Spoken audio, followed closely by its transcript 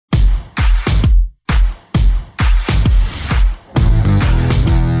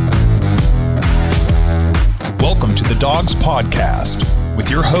The Dogs Podcast with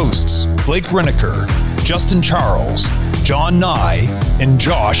your hosts, Blake Reneker, Justin Charles, John Nye, and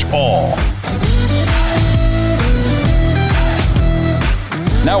Josh All.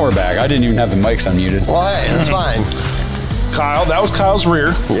 Now we're back. I didn't even have the mics unmuted. Well, hey, that's fine. Kyle, that was Kyle's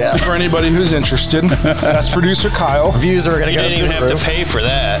rear. Yeah. For anybody who's interested, that's producer Kyle. Views are going to You go didn't even have to pay for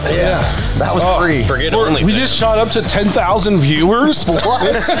that. Yeah, that was free. Forget We OnlyFans. just shot up to 10,000 viewers.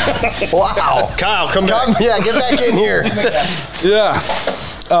 What? Wow. Kyle, come back. Yeah, get back in here. Yeah.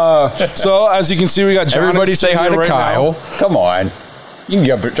 So as you can see, we got John. Everybody say hi to right Kyle. now. Come on. You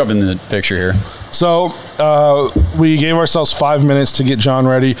can jump in the picture here. So we gave ourselves 5 minutes to get John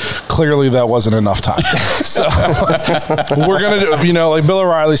ready. Clearly, that wasn't enough time. So we're gonna do, like Bill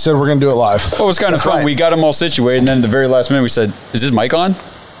O'Reilly said, we're gonna do it live. Well, it was kind of fun. right. We got them all situated, and then at the very last minute, we said, "Is this mic on?"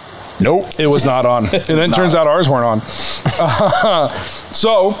 Nope. It was not on, and then turns out ours weren't on.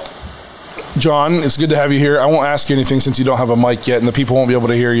 So, John, it's good to have you here. I won't ask you anything since you don't have a mic yet, and the people won't be able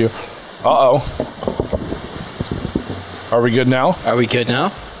to hear you. Are we good now? Are we good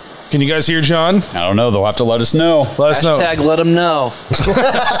now? Can you guys hear John? I don't know. They'll have to let us know. Let us know. Hashtag let them know.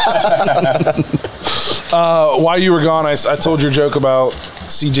 While you were gone, I told your joke about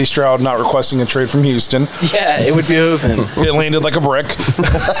C.J. Stroud not requesting a trade from Houston. Yeah, it would behoove him. It landed like a brick.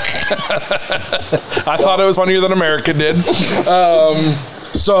 I thought it was funnier than America did.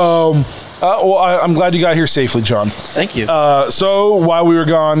 I'm glad you got here safely, John. Thank you. So while we were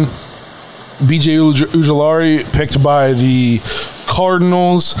gone, B.J. Ojulari picked by the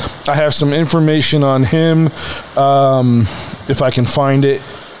Cardinals. I have some information on him, if I can find it,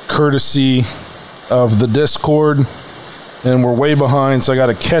 courtesy of the Discord. And we're way behind, so I got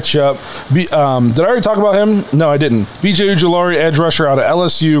to catch up. Did I already talk about him? No, I didn't. B.J. Ojulari, edge rusher out of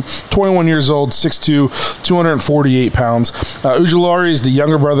LSU, 21 years old, 6'2", 248 pounds. Ojulari is the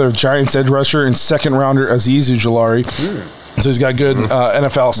younger brother of Giants edge rusher and second rounder Azeez Ojulari. So he's got good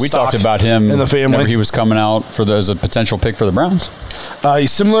NFL stock. We talked about him in the family. whenever he was coming out as a potential pick for the Browns.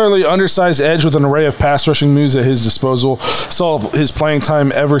 He's similarly undersized edge with an array of pass rushing moves at his disposal. Saw his playing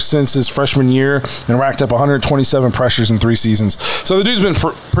time ever since his freshman year and racked up 127 pressures in 3 seasons. So the dude's been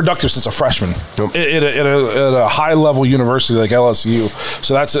productive since a freshman at a high level university like LSU.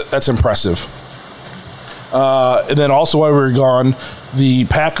 So that's impressive. And then also while we were gone, the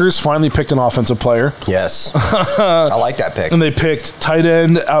Packers finally picked an offensive player. Yes. I like that pick. And they picked tight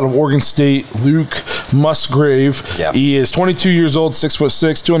end out of Oregon State, Luke Musgrave. Yep. He is 22 years old,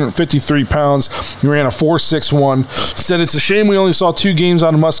 6'6", 253 pounds. He ran a 4.61. Said it's a shame we only saw 2 games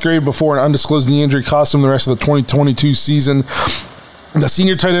out of Musgrave before an undisclosed knee injury cost him the rest of the 2022 season. The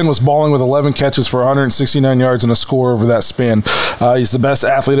senior tight end was balling with 11 catches for 169 yards and a score over that span. He's the best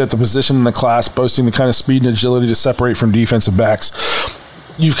athlete at the position in the class, boasting the kind of speed and agility to separate from defensive backs.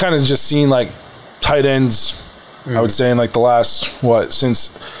 You've kind of just seen like tight ends, I would say, in like the last, since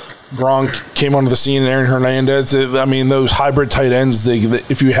Gronk came onto the scene and Aaron Hernandez. I mean, those hybrid tight ends,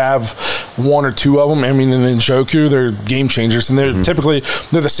 if you have 1 or 2 of them, I mean, and then Njoku, they're game changers, and they're typically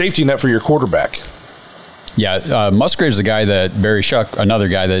the safety net for your quarterback. Yeah, Musgrave's the guy that Barry Shuck, another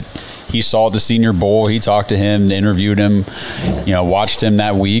guy that he saw at the Senior Bowl. He talked to him, interviewed him, watched him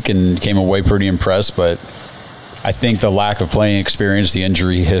that week and came away pretty impressed. But I think the lack of playing experience, the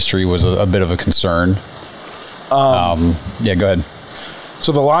injury history was a bit of a concern. Yeah, go ahead.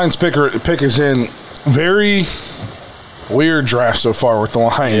 So the Lions pickers in very weird draft so far with the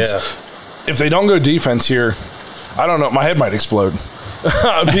Lions. Yeah. If they don't go defense here, I don't know, my head might explode.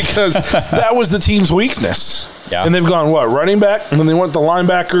 Because that was the team's weakness. Yeah. And they've gone, running back? And then they went the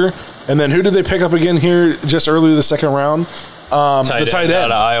linebacker. And then who did they pick up again here just early the second round? The tight end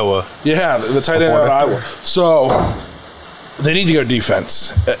out of Iowa. Yeah, the tight end out of Iowa. So they need to go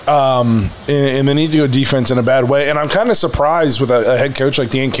defense. And they need to go defense in a bad way. And I'm kind of surprised with a head coach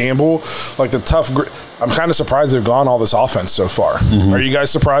like Dan Campbell, like the tough I'm kind of surprised they've gone all this offense so far. Are you guys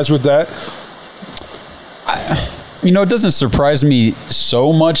surprised with that? It doesn't surprise me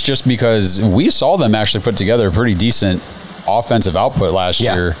so much just because we saw them actually put together a pretty decent offensive output last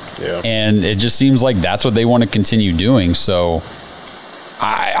year. Yeah. And it just seems like that's what they want to continue doing. So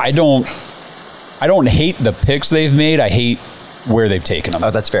I don't hate the picks they've made. I hate where they've taken them. Oh,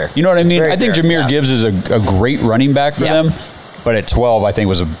 that's fair. You know what I That's mean? very I think fair. Jahmyr Gibbs is a great running back for them. But at 12, I think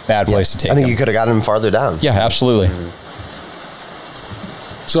was a bad place to take him. I think you could have gotten him farther down. Yeah, absolutely.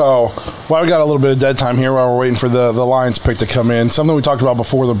 So, while we got a little bit of dead time here while we're waiting for the Lions pick to come in, something we talked about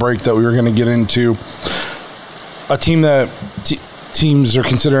before the break that we were going to get into, a team that teams are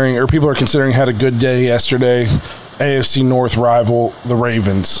considering, or people are considering, had a good day yesterday, AFC North rival, the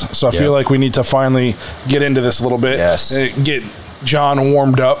Ravens. So I feel like we need to finally get into this a little bit. Yes. Get John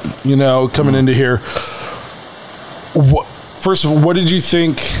warmed up, coming into here. First of all, what did you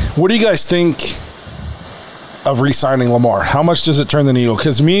think? What do you guys think of re-signing Lamar? How much does it turn the needle?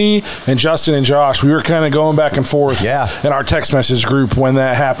 Because me and Justin and Josh, we were kind of going back and forth in our text message group when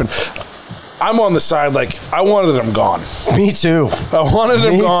that happened. I'm on the side like I wanted him gone. Me too. I wanted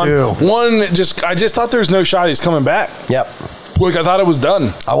him gone. Me too. I just thought there's no shot he's coming back. Yep. Like I thought it was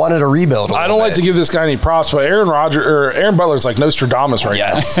done. I wanted a rebuild. I don't like to give this guy any props, but Aaron Butler's like Nostradamus right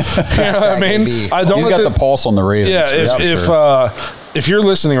now. You know what I mean? I don't. He's got the pulse on the Ravens. Yeah. If you're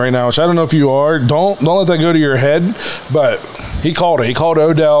listening right now, which I don't know if you are, don't let that go to your head. But he called it. He called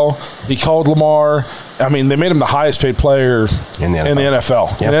Odell. He called Lamar. I mean, they made him the highest paid player in the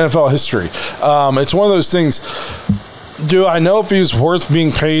NFL in NFL history. It's one of those things. Do I know if he was worth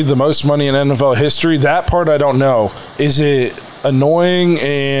being paid the most money in NFL history? That part I don't know. Is it annoying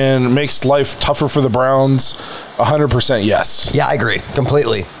and makes life tougher for the Browns? 100% yes. Yeah, I agree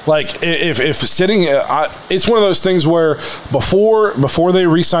completely. Like if sitting, it's one of those things where before they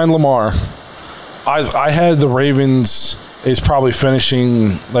re-signed Lamar, I had the Ravens is probably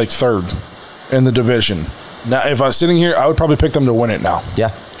finishing like third in the division. Now, if I was sitting here, I would probably pick them to win it now.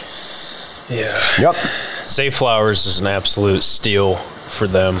 Yeah. Yep. Zay Flowers is an absolute steal for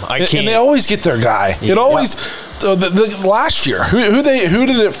them. And they always get their guy. It always the last year. Who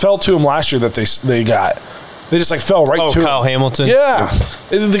did it fell to him last year that they got? They just like fell right to Kyle Hamilton. Yeah,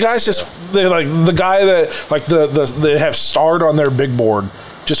 the guy's just they like the guy that like they have starred on their big board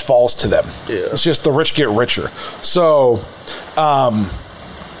just falls to them. Yeah, it's just the rich get richer. So,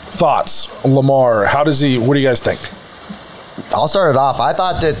 thoughts, Lamar? How does he? What do you guys think? I'll start it off. I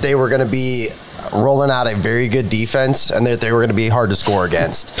thought that they were going to be rolling out a very good defense and that they were going to be hard to score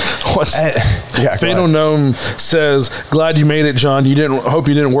against. Fatal Gnome says, "Glad you made it, John. Hope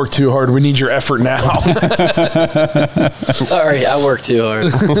you didn't work too hard. We need your effort now." Sorry, I worked too hard.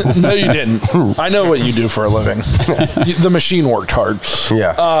 No, you didn't. I know what you do for a living. The machine worked hard.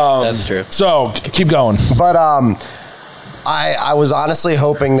 Yeah, that's true. So keep going. But I was honestly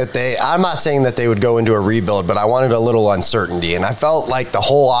hoping that I'm not saying that they would go into a rebuild, but I wanted a little uncertainty. And I felt like the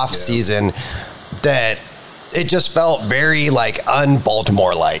whole offseason that it just felt very like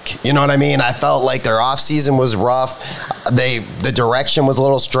un-Baltimore-like. You know what I mean? I felt like their offseason was rough. The direction was a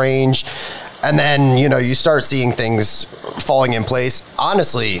little strange. And then, you start seeing things falling in place.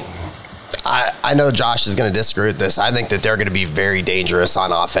 Honestly, I know Josh is going to disagree with this. I think that they're going to be very dangerous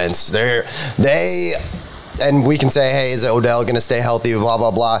on offense. And we can say, hey, is Odell going to stay healthy, blah, blah,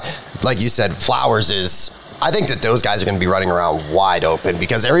 blah. Like you said, Flowers I think that those guys are going to be running around wide open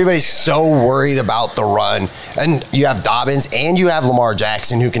because everybody's so worried about the run. And you have Dobbins and you have Lamar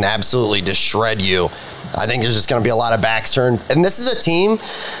Jackson who can absolutely just shred you. I think there's just going to be a lot of backs turned. And this is a team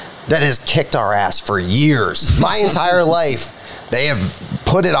that has kicked our ass for years. My entire life, they have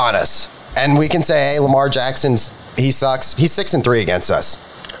put it on us. And we can say, hey, Lamar Jackson, he sucks. He's 6-3 against us.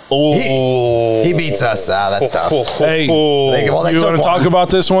 He beats us. That's tough. Hey, you want to talk about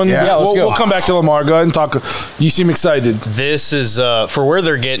this one? Yeah, let's go. We'll come back to Lamar. Go ahead and talk. You seem excited. This is for where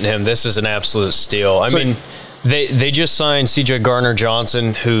they're getting him. This is an absolute steal. I mean, they just signed C.J.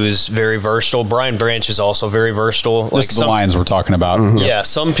 Gardner-Johnson, who's very versatile. Brian Branch is also very versatile. This is the Lions we're talking about. Mm-hmm. Yeah,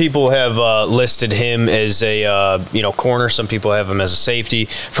 some people have listed him as a corner. Some people have him as a safety.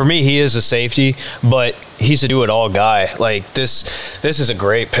 For me, he is a safety, but he's a do-it-all guy. Like this is a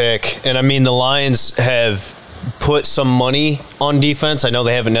great pick. And I mean, the Lions have put some money on defense. I know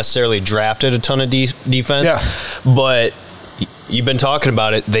they haven't necessarily drafted a ton of defense, but you've been talking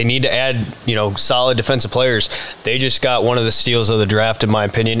about it. They need to add, solid defensive players. They just got one of the steals of the draft, in my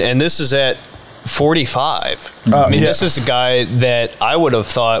opinion. And this is at 45. This is a guy that I would have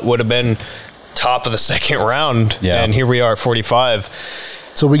thought would have been top of the second round. Yeah. And here we are at 45.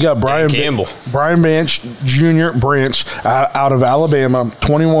 So we got Brian Branch Jr. out of Alabama,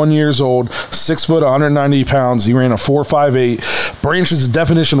 21 years old, 6 foot, 190 pounds. He ran a 4.58. Branch is the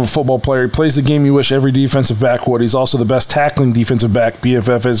definition of a football player. He plays the game you wish every defensive back would. He's also the best tackling defensive back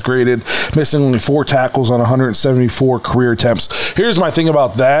PFF has graded, missing only 4 tackles on 174 career attempts. Here's my thing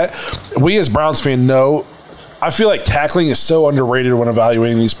about that. We as Browns fans know, I feel like tackling is so underrated when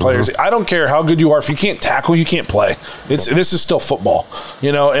evaluating these players. Mm-hmm. I don't care how good you are. If you can't tackle, you can't play. This is still football,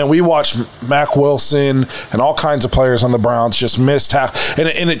 and we watch Mack Wilson and all kinds of players on the Browns just miss tackle.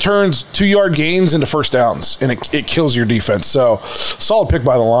 And it turns 2-yard gains into first downs, and it kills your defense. So, solid pick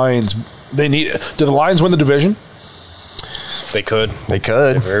by the Lions. Do the Lions win the division? They could. They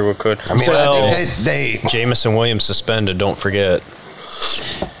very well could. I mean, I think Jamison Williams suspended, don't forget.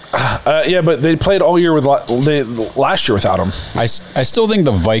 But they played all year last year without him. I still think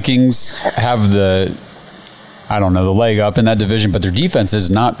the Vikings have I don't know, the leg up in that division, but their defense is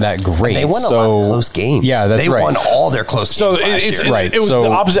not that great. They won a lot of close games. Yeah, that's right. They won all their close games last year. Right. It was the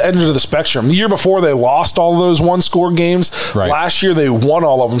opposite end of the spectrum. The year before, they lost all those one-score games. Right. Last year, they won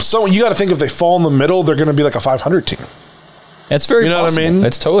all of them. So you got to think if they fall in the middle, they're going to be like a 500 team. It's very possible. What I mean?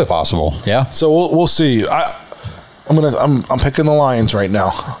 It's totally possible. Yeah. So we'll see. I'm picking the Lions right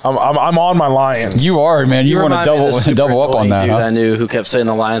now. I'm on my Lions. You are, man. You want to double up on that, dude huh? I knew who kept saying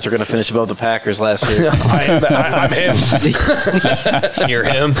the Lions were going to finish above the Packers last year. I'm him. You're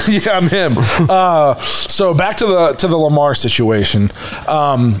him. Yeah, I'm him. So back to the Lamar situation.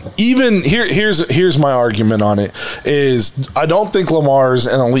 Even here's my argument on it is I don't think Lamar's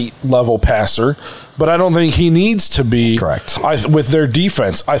an elite level passer, but I don't think he needs to be. Correct. With their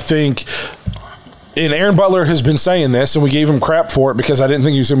defense, I think. And Aaron Butler has been saying this, and we gave him crap for it because I didn't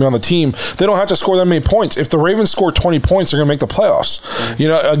think he was going to be on the team. They don't have to score that many points. If the Ravens score 20 points, they're going to make the playoffs,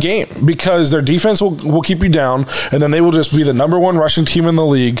 a game, because their defense will keep you down, and then they will just be the number one rushing team in the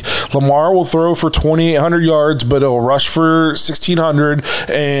league. Lamar will throw for 2,800 yards, but it'll rush for 1,600,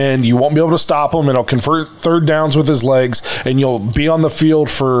 and you won't be able to stop him, and he'll convert third downs with his legs, and you'll be on the field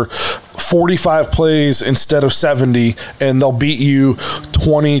for 45 plays instead of 70, and they'll beat you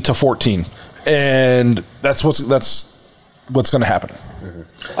 20-14. And that's what's going to happen.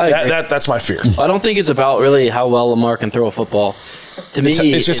 That's my fear. I don't think it's about really how well Lamar can throw a football. To me,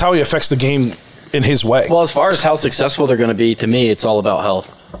 it's just how he affects the game in his way. Well, as far as how successful they're going to be, to me, it's all about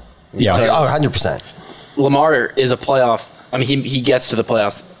health. Yeah. Oh, 100%. Lamar is a playoff. I mean, he gets to the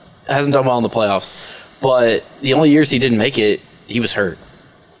playoffs. Hasn't done well in the playoffs. But the only years he didn't make it, he was hurt.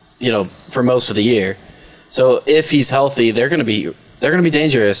 For most of the year. So if he's healthy, they're going to be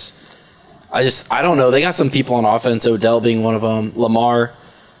dangerous. I don't know. They got some people on offense, Odell being one of them, Lamar.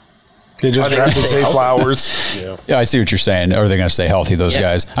 They just drafted Zay Flowers. Yeah, I see what you're saying. Are they going to stay healthy, those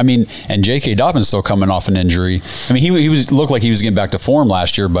guys? I mean, and J.K. Dobbins still coming off an injury. I mean, he looked like he was getting back to form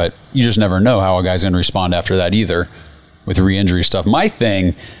last year, but you just never know how a guy's going to respond after that either with re-injury stuff. My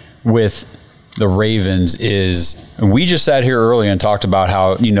thing with the Ravens is, we just sat here earlier and talked about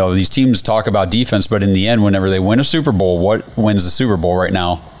how, these teams talk about defense, but in the end, whenever they win a Super Bowl, what wins the Super Bowl right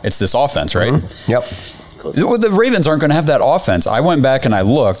now? It's this offense, right? Mm-hmm. Yep. Well, the Ravens aren't going to have that offense. I went back and I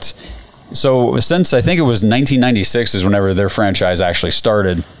looked. So since I think it was 1996 is whenever their franchise actually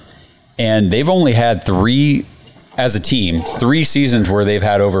started, and they've only had three seasons where they've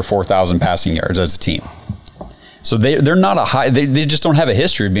had over 4,000 passing yards as a team. So they're not a high. They just don't have a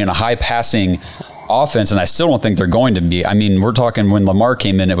history of being a high passing offense, and I still don't think they're going to be. I mean, we're talking when Lamar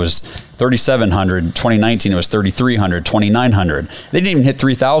came in, it was 3,700. 2019, it was 3,300. 2,900. They didn't even hit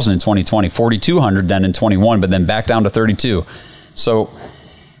 3,000 in 2020. 4,200 then in 21, but then back down to 32. So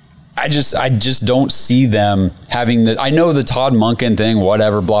I just don't see them having the. I know the Todd Monken thing,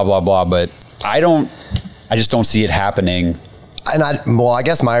 whatever, blah blah blah, but I just don't see it happening. And I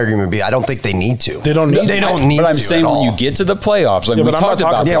guess my argument would be I don't think they need to. They don't need to. But I'm saying when you get to the playoffs, like we talked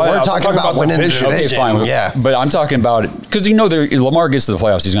about. Yeah, we're talking about winning the division. Okay, fine. Yeah. But I'm talking about it because Lamar gets to the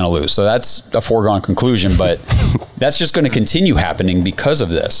playoffs, he's going to lose. So that's a foregone conclusion. But that's just going to continue happening because of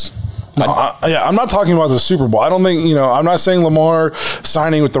this. I'm not talking about the Super Bowl. I don't think, I'm not saying Lamar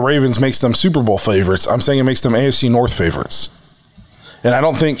signing with the Ravens makes them Super Bowl favorites. I'm saying it makes them AFC North favorites. And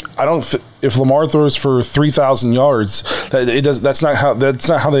if Lamar throws for 3,000 yards, that's not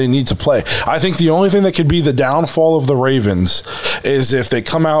how they need to play. I think the only thing that could be the downfall of the Ravens is if they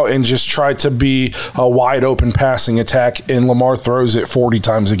come out and just try to be a wide open passing attack and Lamar throws it 40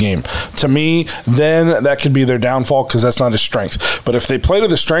 times a game. To me, then that could be their downfall because that's not his strength. But if they play to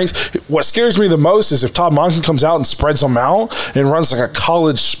the strength, what scares me the most is if Todd Monken comes out and spreads them out and runs like a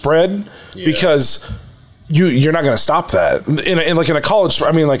college spread because you're not going to stop that. In a college,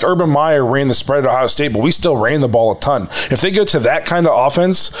 I mean, like Urban Meyer ran the spread at Ohio State, but we still ran the ball a ton. If they go to that kind of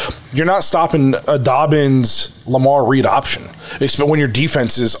offense, you're not stopping a Dobbins Lamar read option. But when your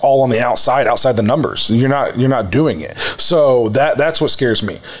defense is all on the outside the numbers, you're not doing it. So that's what scares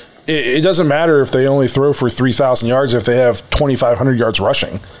me. It doesn't matter if they only throw for 3,000 yards if they have 2,500 yards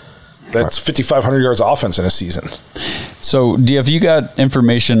rushing. That's 5,500 yards offense in a season. So, have you got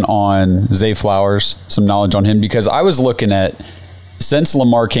information on Zay Flowers, some knowledge on him? Because I was looking at, since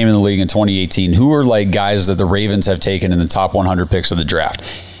Lamar came in the league in 2018, who are like guys that the Ravens have taken in the top 100 picks of the draft?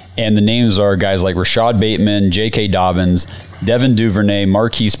 And the names are guys like Rashad Bateman, J.K. Dobbins, Devin Duvernay,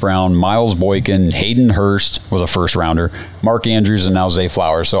 Marquise Brown, Miles Boykin, Hayden Hurst was a first rounder, Mark Andrews, and now Zay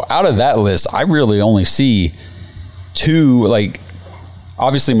Flowers. So out of that list, I really only see two,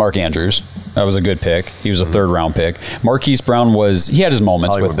 obviously Mark Andrews. That was a good pick. He was a third-round pick. Marquise Brown he had his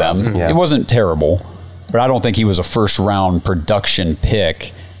moments with them. Yeah. It wasn't terrible, but I don't think he was a first-round production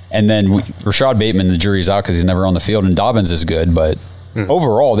pick. And then Rashad Bateman, the jury's out because he's never on the field, and Dobbins is good, but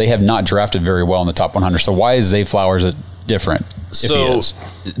overall they have not drafted very well in the top 100. So why is Zay Flowers different? So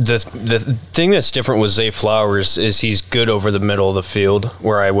the thing that's different with Zay Flowers is he's good over the middle of the field,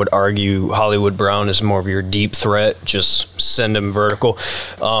 where I would argue Hollywood Brown is more of your deep threat. Just send him vertical.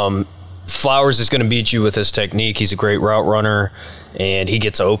 Flowers is going to beat you with his technique. He's a great route runner, and he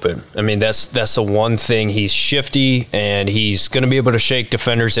gets open. I mean, that's the one thing. He's shifty, and he's going to be able to shake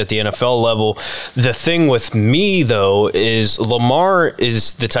defenders at the NFL level. The thing with me, though, is Lamar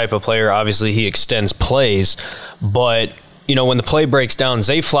is the type of player, obviously he extends plays, but when the play breaks down,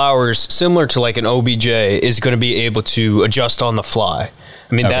 Zay Flowers, similar to like an OBJ, is going to be able to adjust on the fly.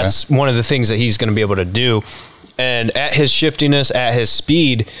 I mean, that's one of the things that he's going to be able to do. And at his shiftiness, at his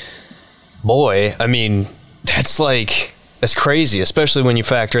speed, boy, I mean, that's crazy, especially when you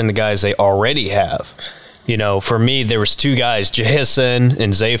factor in the guys they already have. For me, there was 2 guys, JSN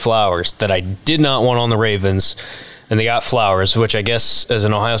and Zay Flowers, that I did not want on the Ravens, and they got Flowers, which I guess as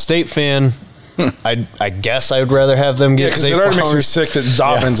an Ohio State fan, I guess I would rather have them get Zay Flowers. It already makes me sick that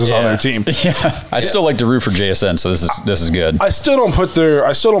Dobbins is on their team. I still like to root for JSN, so this is good. I still don't put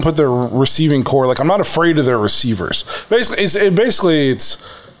their receiving core. Like, I'm not afraid of their receivers. Basically,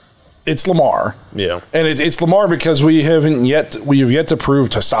 it's Lamar. Yeah. And it's Lamar because we have yet to prove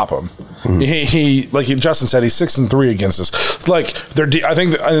to stop him. He like Justin said, he's 6-3 against us. Like I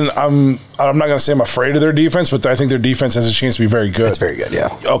think, and I'm not going to say I'm afraid of their defense, but I think their defense has a chance to be very good. It's very good,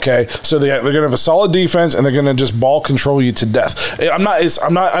 yeah. Okay, so they're going to have a solid defense, and they're going to just ball control you to death.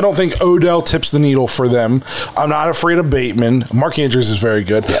 I don't think Odell tips the needle for them. I'm not afraid of Bateman. Mark Andrews is very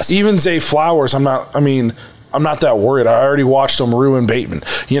good. Yes. Even Zay Flowers, I'm not that worried. I already watched him ruin Bateman.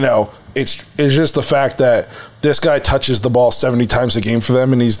 It's just the fact that this guy touches the ball 70 times a game for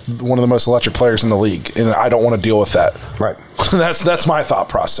them, and he's one of the most electric players in the league, and I don't want to deal with that. Right. That's my thought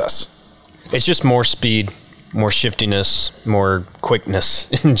process. It's just more speed, more shiftiness, more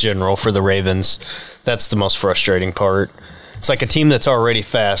quickness in general for the Ravens. That's the most frustrating part. It's like a team that's already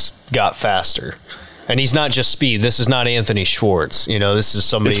fast got faster. And he's not just speed. This is not Anthony Schwartz. This is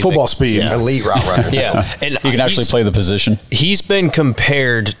somebody. It's football speed. Yeah. Elite route runner. Yeah. And he can actually play the position. He's been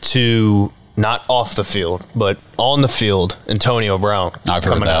compared to, not off the field, but on the field, Antonio Brown. I've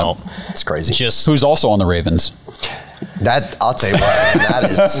heard coming that. out. It's crazy. Who's also on the Ravens. That, I'll tell you what,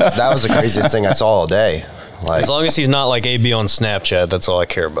 that was the craziest thing I saw all day. As long as he's not like AB on Snapchat, that's all I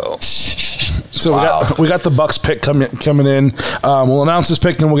care about. So we got the Bucks pick coming in. We'll announce this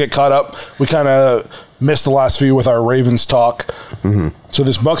pick, then we'll get caught up. We kind of missed the last few with our Ravens talk. Mm-hmm. So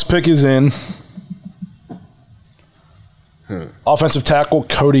this Bucks pick is in. Offensive tackle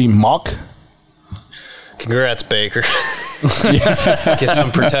Cody Mock. Congrats, Baker. Get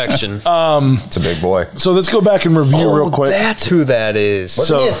some protection. It's a big boy. So let's go back and review real quick. That's who that is.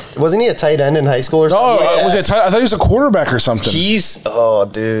 Wasn't he a tight end in high school or something? Oh, was it? I thought he was a quarterback or something.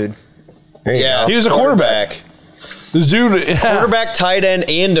 Dude. Yeah, he was a quarterback. This dude, quarterback, tight end,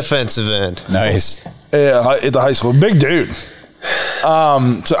 and defensive end. Nice. Yeah, at the high school, big dude. So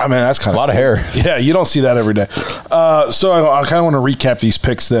I mean, that's kind of a lot of hair. Yeah, you don't see that every day. So I kind of want to recap these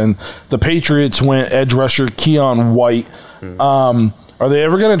picks. Then the Patriots went edge rusher Keon White. Are they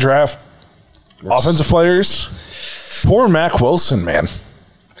ever going to draft offensive players? Poor Mac Wilson, man.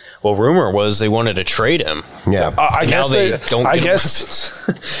 Well, rumor was they wanted to trade him. Yeah, I guess they don't. I guess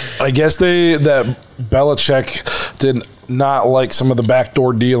that Belichick did not like some of the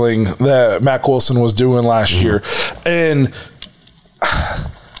backdoor dealing that Mac Wilson was doing last year, and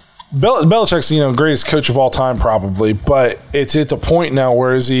Belichick's greatest coach of all time probably, but it's at the point now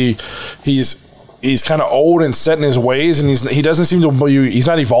where he's kind of old and set in his ways, and he doesn't seem to he's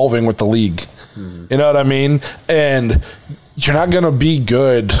not evolving with the league. You know what I mean? And you're not going to be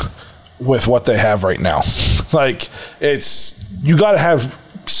good with what they have right now. Like, you got to have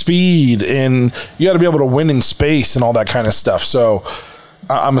speed, and you got to be able to win in space and all that kind of stuff. So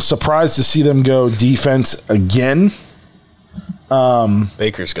I'm surprised to see them go defense again.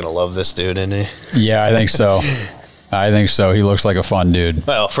 Baker's going to love this dude, isn't he? Yeah, I think so. He looks like a fun dude.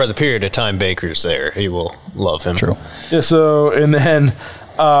 Well, for the period of time Baker's there, he will love him. True. Yeah, so, and then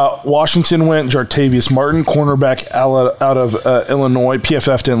Washington went Jartavius Martin, cornerback out of Illinois.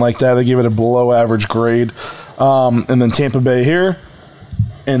 PFF didn't like that. They gave it a below average grade. And then Tampa Bay here.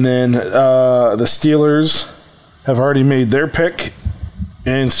 And then the Steelers have already made their pick.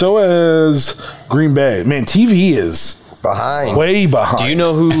 And so has Green Bay. Man, TV is behind. Way behind. Do you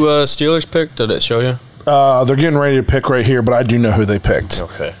know who Steelers picked? Did it show you? They're getting ready to pick right here, but I do know who they picked.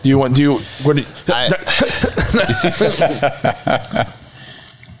 Okay.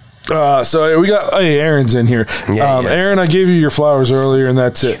 So we got Aaron's in here. Yeah, yes. Aaron, I gave you your flowers earlier, and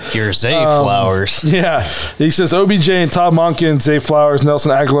that's it. Your Zay Flowers. Yeah, he says OBJ and Todd Monken, Zay Flowers,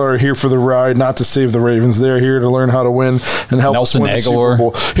 Nelson Aguilar are here for the ride, not to save the Ravens. They're here to learn how to win and help Nelson us win Aguilar,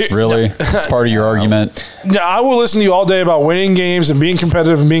 the Super Bowl. really? That's part of your argument. Yeah, I will listen to you all day about winning games and being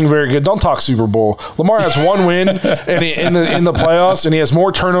competitive and being very good. Don't talk Super Bowl. Lamar has one win and in the playoffs, and he has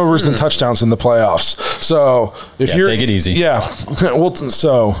more turnovers than touchdowns in the playoffs. So if you're take it easy. Yeah, well,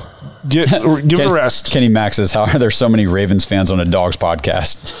 so. Give it a rest. Kenny Max says, how are there so many Ravens fans on a Dogs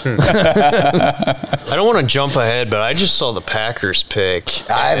podcast? I don't want to jump ahead, but I just saw the Packers pick.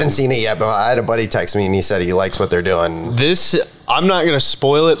 I haven't seen it yet, but I had a buddy text me and he said he likes what they're doing. I'm not going to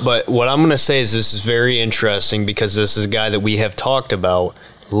spoil it, but what I'm going to say is this is very interesting because this is a guy that we have talked about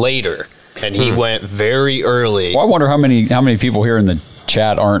later, and he went very early. Well, I wonder how many people here in the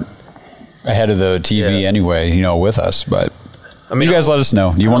chat aren't ahead of the TV anyway, with us, but... I mean, you guys let us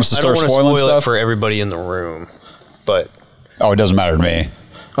know. Do you want us to start spoiling spoil stuff? It for everybody in the room, but it doesn't matter to me.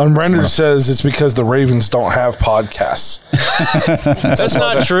 Unrendered says it's because the Ravens don't have podcasts. That's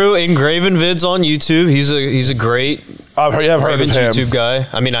not true. Engraven Vids on YouTube. He's a great I've heard of Ravens him. YouTube guy.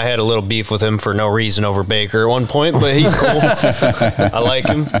 I mean, I had a little beef with him for no reason over Baker at one point, but he's cool. I like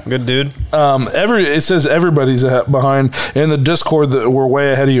him. Good dude. It says everybody's behind in the Discord that we're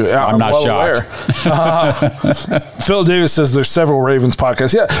way ahead of you. I'm not well shocked. Phil Davis says there's several Ravens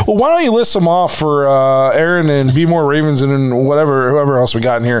podcasts. Yeah. Well, why don't you list them off for Aaron and Be More Ravens and whoever else we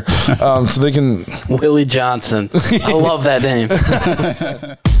got in here, so they can. Willie Johnson. I love that name.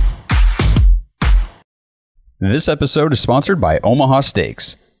 This episode is sponsored by Omaha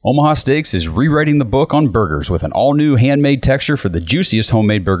Steaks. Omaha Steaks is rewriting the book on burgers with an all-new handmade texture for the juiciest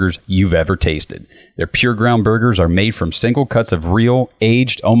homemade burgers you've ever tasted. Their pure ground burgers are made from single cuts of real,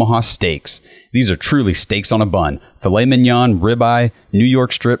 aged Omaha steaks. These are truly steaks on a bun. Filet mignon, ribeye, New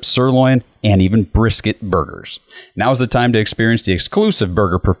York strip, sirloin, and even brisket burgers. Now is the time to experience the exclusive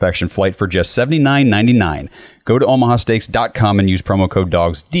Burger Perfection flight for just $79.99. Go to omahasteaks.com and use promo code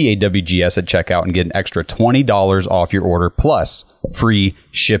DAWGS, DAWGS at checkout and get an extra $20 off your order plus free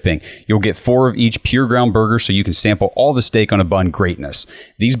shipping. You'll get 4 of each pure ground burger so you can sample all the steak on a bun greatness.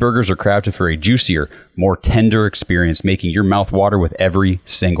 These burgers are crafted for a juicier, more tender experience, making your mouth water with every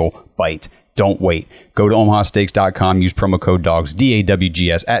single bite. Don't wait. Go to omahasteaks.com, use promo code DAWGS,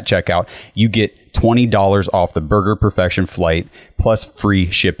 DAWGS at checkout. You get $20 off the Burger Perfection flight plus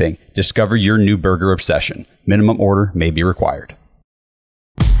free shipping. Discover your new burger obsession. Minimum order may be required.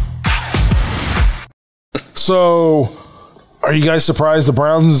 So, are you guys surprised the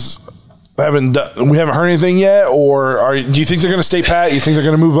Browns we haven't heard anything yet, or do you think they're going to stay pat? You think they're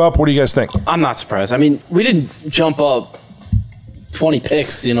going to move up? What do you guys think? I'm not surprised. I mean, we didn't jump up 20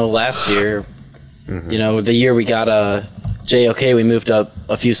 picks, last year. Mm-hmm. The year we got JOK, we moved up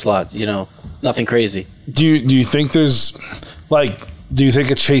a few slots. Nothing crazy. Do you think there's do you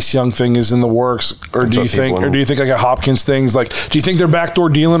think a Chase Young thing is in the works, or do you think like a Hopkins thing's like? Do you think they're backdoor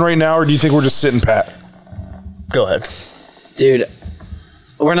dealing right now, or do you think we're just sitting pat? Go ahead, dude.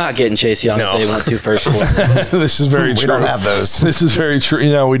 We're not getting Chase Young if they want 2 first ones. This is very true. We don't have those. This is very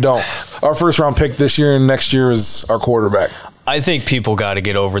true. We don't. Our first round pick this year and next year is our quarterback. I think people got to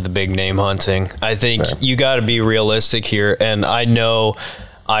get over the big name hunting. I think you got to be realistic here. And I know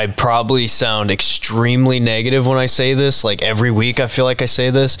I probably sound extremely negative when I say this. Like every week I feel like I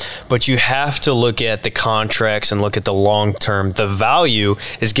say this. But you have to look at the contracts and look at the long term. The value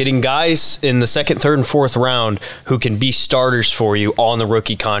is getting guys in the 2nd, 3rd, and 4th round who can be starters for you on the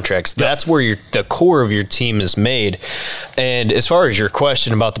rookie contracts. That's where the core of your team is made. And as far as your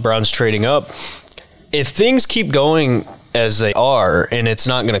question about the Browns trading up, if things keep going as they are, and it's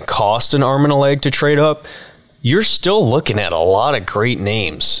not going to cost an arm and a leg to trade up, you're still looking at a lot of great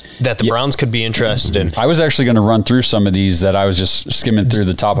names that the Browns could be interested in. I was actually going to run through some of these that I was just skimming through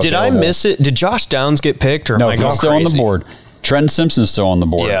the top of. Did I miss it? Did Josh Downs get picked, or no? am I going He's still crazy? on the board. Trenton Simpson's still on the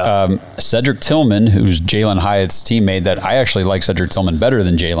board. Yeah. Cedric Tillman, who's Jalen Hyatt's teammate, that I actually like Cedric Tillman better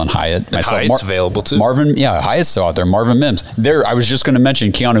than Jalen Hyatt. Hyatt's available too. Hyatt's still out there. Marvin Mims. I was just going to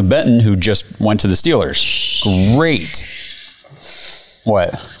mention Keanu Benton, who just went to the Steelers. Great.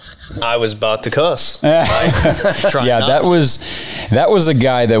 What? I was about to cuss. That was a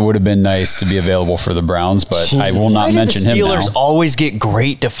guy that would have been nice to be available for the Browns, but I will not mention him now. The Steelers always get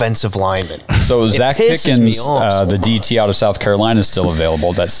great defensive linemen. So Zach Pickens, the DT out of South Carolina, is still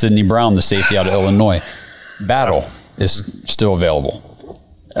available. That's Sidney Brown, the safety out of Illinois. Battle is still available.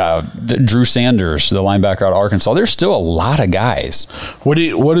 Drew Sanders, the linebacker out of Arkansas. There's still a lot of guys. What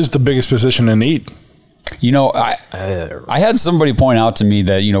is the biggest position in need? You know, I had somebody point out to me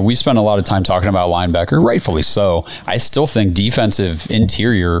that, you know, we spend a lot of time talking about linebacker, rightfully so. I still think defensive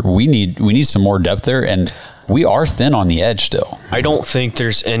interior, we need some more depth there, and we are thin on the edge still. I don't think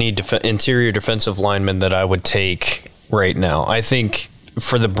there's any interior defensive lineman that I would take right now. I think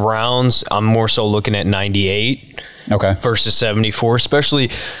for the Browns, I'm more so looking at 98 versus 74,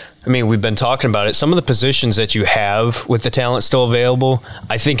 especially. I mean, we've been talking about it. Some of the positions that you have with the talent still available,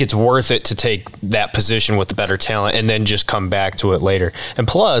 I think it's worth it to take that position with the better talent and then just come back to it later. And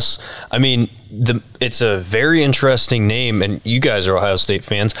plus, I mean, it's a very interesting name, and you guys are Ohio State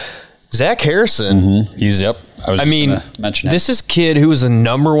fans. Zach Harrison. He's I mean, this is a kid who was the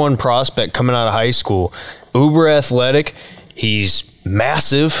 #1 prospect coming out of high school. Uber athletic. He's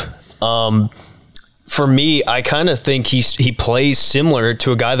massive. For me, I kind of think he plays similar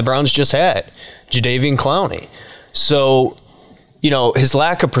to a guy the Browns just had, Jadeveon Clowney. So, you know, his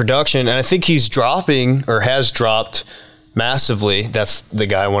lack of production, and I think he's dropping or has dropped massively. That's the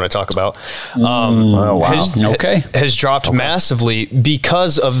guy I want to talk about. Has dropped massively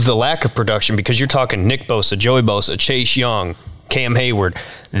because of the lack of production, because you're talking Nick Bosa, Joey Bosa, Chase Young, Cam Hayward.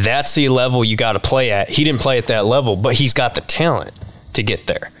 That's the level you got to play at. He didn't play at that level, but he's got the talent to get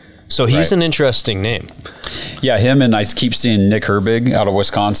there. So he's an interesting name. Yeah, him, and I keep seeing Nick Herbig out of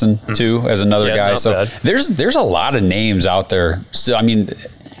Wisconsin too as another guy. So bad. There's a lot of names out there. Still, I mean,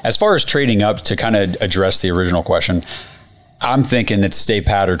 as far as trading up, to kind of address the original question, I'm thinking it's stay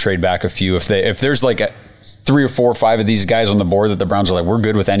pat or trade back a few. If there's like 3 or 4 or 5 of these guys on the board that the Browns are like, we're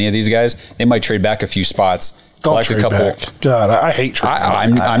good with any of these guys, they might trade back a few spots. Don't trade back. God, I hate trade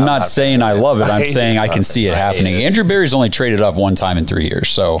back. I'm not saying I love it. I'm saying I can see it happening. Andrew Berry's only traded up 1 time in 3 years.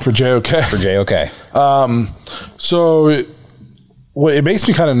 So for JOK. So it makes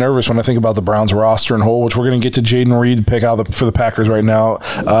me kind of nervous when I think about the Browns roster and whole, which we're going to get to Jaden Reed pick out for the Packers right now.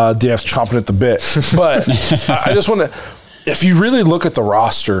 DF's chomping at the bit. But I just want to, if you really look at the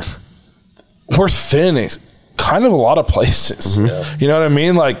roster, we're thin in kind of a lot of places. You know what I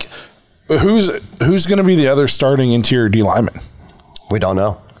mean? Like, who's going to be the other starting interior D lineman? We don't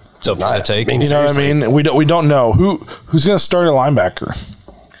know. So for the take, you know what I mean? We don't know who's going to start a linebacker.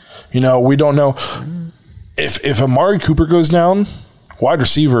 You know, we don't know if Amari Cooper goes down. Wide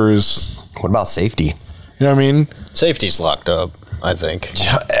receiver is. What about safety? You know what I mean? Safety's locked up, I think.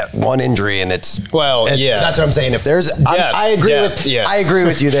 One injury and it's that's what I'm saying. If there's, I agree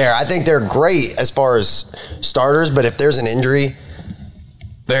with you there. I think they're great as far as starters, but if there's an injury,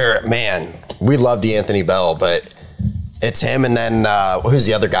 we love D'Anthony Bell, but it's him and then who's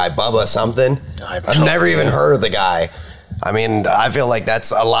the other guy? Bubba something. I've never even heard of the guy. I mean, I feel like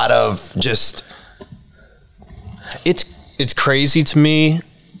that's a lot of just. It's crazy to me,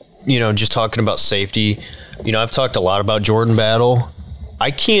 you know, just talking about safety. You know, I've talked a lot about Jordan Battle.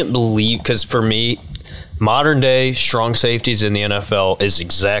 I can't believe, because for me, modern day strong safeties in the NFL is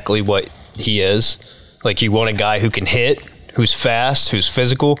exactly what he is. Like, you want a guy who can hit, who's fast, who's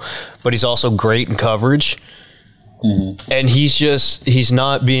physical, but he's also great in coverage. And he's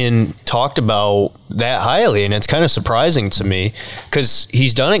not being talked about that highly, and it's kind of surprising to me because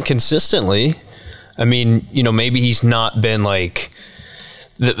he's done it consistently. I mean, you know, maybe he's not been like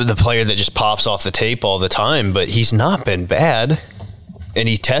the player that just pops off the tape all the time, but he's not been bad, and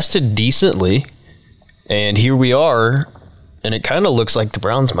he tested decently, and here we are, and it kind of looks like the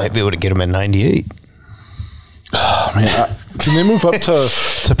Browns might be able to get him at 98. Oh, man. Can they move up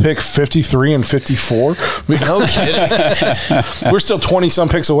to pick 53 and 54? No kidding. We're still 20-some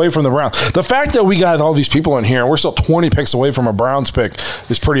picks away from the Browns. The fact that we got all these people in here and we're still 20 picks away from a Browns pick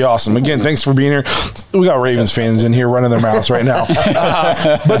is pretty awesome. Again, thanks for being here. We got Ravens fans in here running their mouths right now.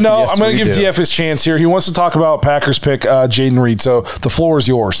 But no, yes, I'm going to give DF his chance here. He wants to talk about Packers pick Jaden Reed. So the floor is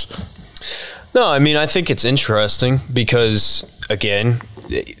yours. No, I mean, I think it's interesting because, again,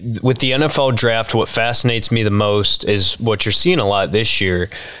 with the NFL draft, what fascinates me the most is what you're seeing a lot this year,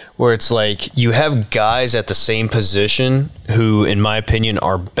 where it's like you have guys at the same position who, in my opinion,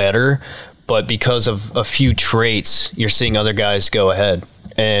 are better, but because of a few traits, you're seeing other guys go ahead.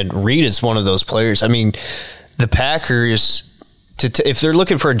 And Reed is one of those players. I mean, the Packers, if they're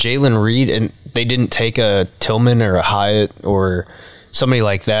looking for a Jalen Reed and they didn't take a Tillman or a Hyatt or somebody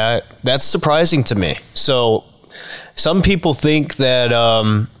like that, that's surprising to me. So some people think that,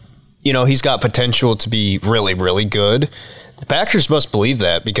 he's got potential to be really, really good. The Packers must believe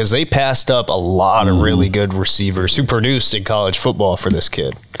that because they passed up a lot of really good receivers who produced in college football for this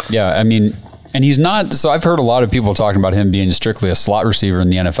kid. Yeah, I mean, and he's not – so I've heard a lot of people talking about him being strictly a slot receiver in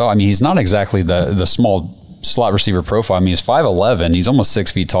the NFL. I mean, he's not exactly the small slot receiver profile. I mean, he's 5'11". He's almost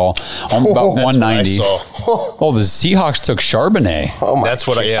 6 feet tall, about 190. Oh, the Seahawks took Charbonnet. Oh, my That's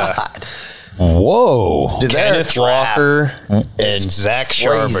what God. Whoa. Dude, their Kenneth draft Walker and Zach crazy.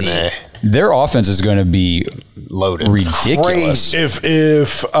 Charbonnet. Their offense is going to be Loaded. ridiculous. If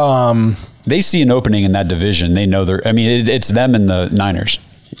They see an opening in that division. They know they're. I mean, it's them and the Niners.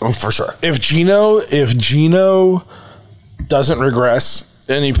 Oh, for sure. if Geno doesn't regress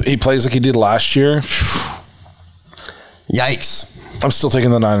and he plays like he did last year, Yikes. I'm still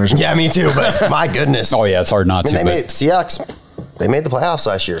taking the Niners. Yeah, me too, but my goodness. Oh yeah, it's hard not I mean, to. they made Seahawks. They made the playoffs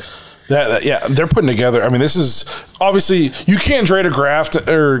last year. Yeah, they're putting together. I mean, this is obviously you can't grade a draft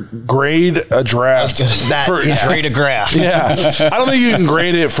for Trade a graph. Yeah, I don't think you can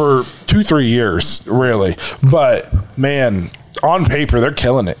grade it for 2-3 years, really. But man, on paper, they're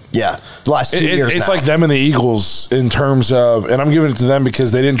killing it. Yeah. The last 2 years It's now. like them and the Eagles in terms of, and I'm giving it to them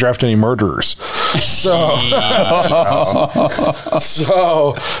because they didn't draft any murderers. So,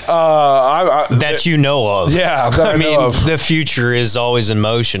 That you know of. Yeah, that I mean, know of. the future is always in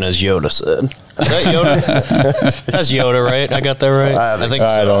motion, as Yoda said. Is that Yoda? That's Yoda, right? I got that right? I think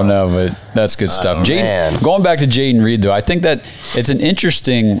so. I don't know, but that's good stuff. man. Going back to Jaden Reed, though, I think that it's an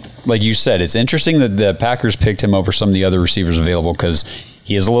interesting, like you said, it's interesting that the Packers picked him over some of the other receivers available because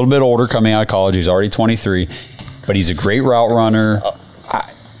he is a little bit older coming out of college. He's already 23, but he's a great route runner.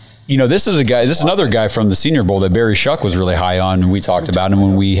 This is another guy from the Senior Bowl that Barry Shuck was really high on, and we talked about him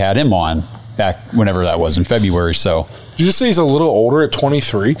when we had him on back whenever that was in February. So, Did you just say he's a little older at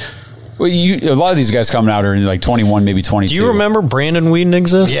 23? well, a lot of these guys coming out are in like 21, maybe 22. Do you remember Brandon Whedon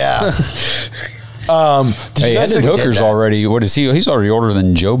exists? Yeah. Hey, Hendon Hooker's that? already. What is he? He's already older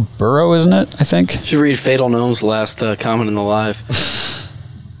than Joe Burrow, isn't it? I think. Should read Fatal Gnome's last comment in the live.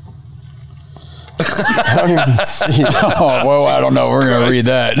 I don't even see it. Oh, well, I don't know. We're gonna read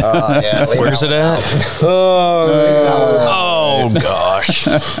that. Yeah, Where's it at? Oh, gosh.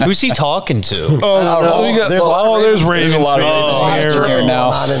 Who's he talking to? There's Ravens a lot of fans Ravens fans here now.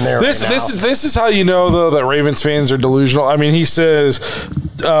 Not in there This is how you know though that Ravens fans are delusional. I mean, he says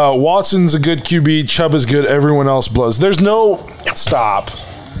Watson's a good QB, Chubb is good, everyone else blows. There's no stop.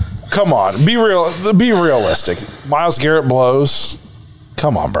 Come on, be realistic. Myles Garrett blows.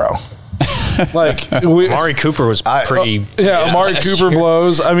 Come on, bro. Like Amari Cooper was pretty. Amari Cooper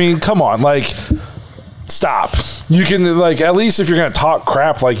blows. I mean, come on, like stop. You can at least if you're gonna talk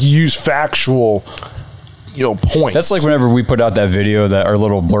crap, use factual, points. That's like whenever we put out that video, that our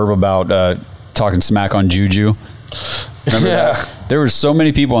little blurb about talking smack on Juju. Remember that? There were so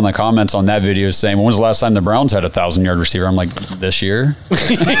many people in the comments on that video saying, "When was the last time the Browns had a 1,000-yard receiver?" I'm like, "This year."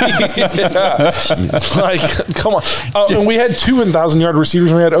 Come on. And we had 2 1,000-yard receivers.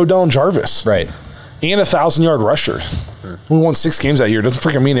 And we had Odell and Jarvis, Right. and 1,000-yard rusher. We won 6 games that year. Doesn't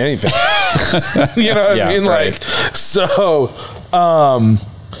freaking mean anything. You know what I mean? Right.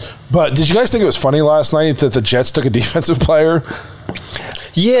 But did you guys think it was funny last night that the Jets took a defensive player?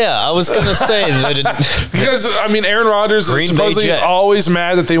 Yeah, I was going to say that Because, Aaron Rodgers Green Bay supposedly is Jets. always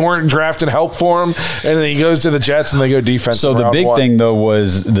mad that they weren't drafting help for him, and then he goes to the Jets and they go defensive. So the round big one. thing though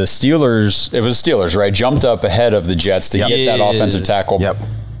was the Steelers. It was Steelers, right? Jumped up ahead of the Jets to get that offensive tackle. Yep.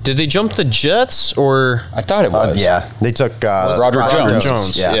 Did they jump the Jets or? I thought it was. Yeah. They took Roderick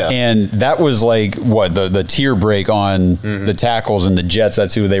Jones. Yeah. And that was like what the tier break on the tackles and the Jets.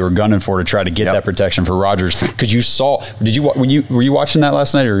 That's who they were gunning for to try to get that protection for Rodgers. Because you saw, were you watching that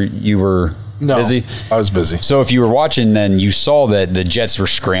last night, or you were busy? I was busy. So if you were watching, then you saw that the Jets were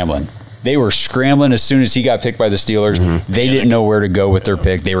scrambling. They were scrambling as soon as he got picked by the Steelers. They didn't know where to go with their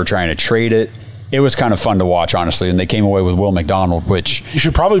pick. They were trying to trade it. It was kind of fun to watch, honestly, and they came away with Will McDonald, which You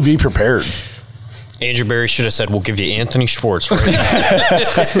should probably be prepared. Andrew Berry should have said, "We'll give you Anthony Schwartz." Right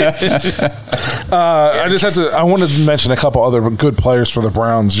I wanted to mention a couple other good players for the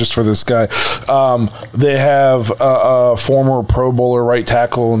Browns, just for this guy. They have a former Pro Bowler right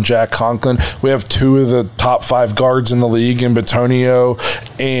tackle in Jack Conklin. We have 2 of the top 5 guards in the league in Bitonio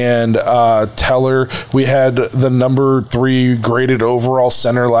and Teller. We had the number 3 graded overall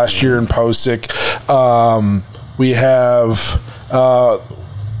center last year in Posick. We have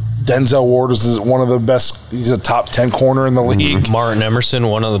Denzel Ward is one of the best. He's a top 10 corner in the league. Martin Emerson,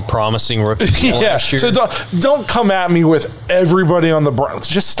 one of the promising rookies. Yeah. last year. So don't come at me with everybody on the Browns.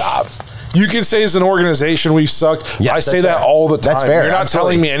 Just stop. You can say as an organization we've sucked. Yes, I say that's that fair. all the time. That's fair, You're not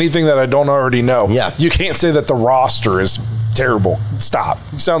absolutely. telling me anything that I don't already know. Yeah. You can't say that the roster is terrible. Stop.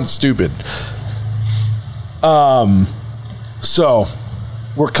 You sound stupid. So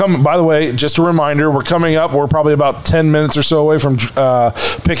we're coming, by the way, just a reminder, we're coming up. We're probably about 10 minutes or so away from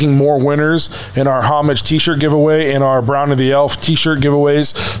picking more winners in our homage t-shirt giveaway and our Brown of the Elf t-shirt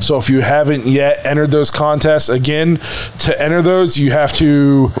giveaways. So if you haven't yet entered those contests, again, to enter those, you have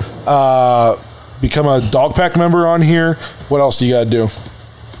to become a Dog Pack member on here. What else do you got to do?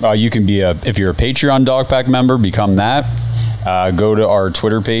 You can be if you're a Patreon Dog Pack member, become that. Go to our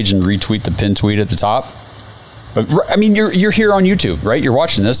Twitter page and retweet the pin tweet at the top. But I mean, you're here on YouTube, right? You're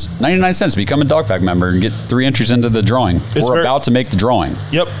watching this. 99 cents. Become a Dog Pack member and get 3 entries into the drawing. We're about to make the drawing.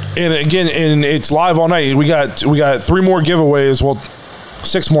 Yep. And again, it's live all night. We got 3 more giveaways. Well,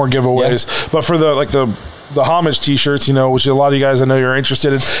 6 more giveaways. Yeah. But for the homage T-shirts, which a lot of you guys I know you're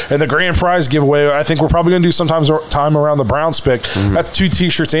interested in, and the grand prize giveaway, I think we're probably going to do time around the Browns pick. Mm-hmm. That's 2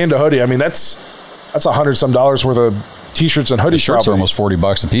 T-shirts and a hoodie. I mean, that's $100-some worth of T-shirts and hoodies. The shirts are almost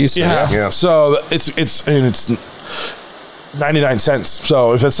 $40 a piece. So yeah. So it's 99 cents.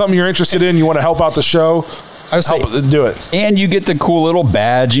 So if it's something you're interested in, you want to help out the show, do it. And you get the cool little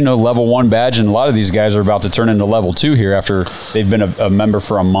badge, level 1 badge. And a lot of these guys are about to turn into level 2 here after they've been a member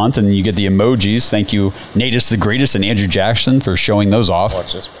for a month. And you get the emojis. Thank you, Natus the Greatest and Andrew Jackson, for showing those off.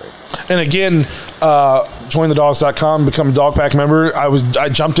 Watch this break. And again, jointhedogs.com, become a Dog Pack member. I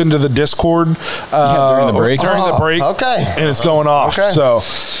jumped into the Discord during the break. Okay. And it's going off. Okay. So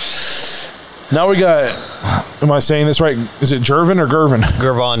now we got, am I saying this right? Is it Gervin or Gervin?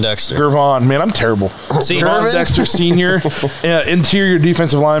 Gervon Dexter. Gervon. Man, I'm terrible. Gervon Dexter Sr., interior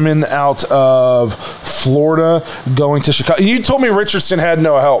defensive lineman out of Florida, going to Chicago. You told me Richardson had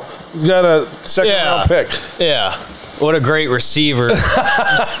no help. He's got a second-round pick. Yeah. What a great receiver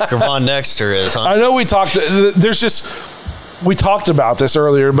Gervon Dexter is, huh? I know we talked about this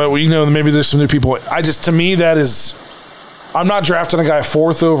earlier, but maybe there's some new people. To me, that is, I'm not drafting a guy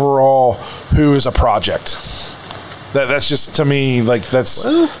 4th overall who is a project. That's just, to me, like, that's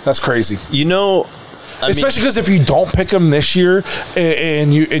crazy. Especially because if you don't pick him this year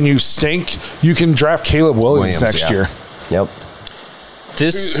and you stink, you can draft Caleb Williams next year. Yep.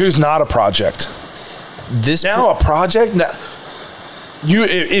 Who's not a project. A project.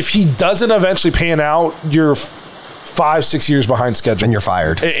 If he doesn't eventually pan out, you're 5-6 years behind schedule, and you're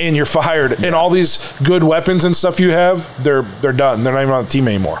fired. Yeah. And all these good weapons and stuff you have, they're done. They're not even on the team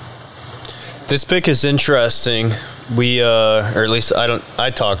anymore. This pick is interesting. We or at least I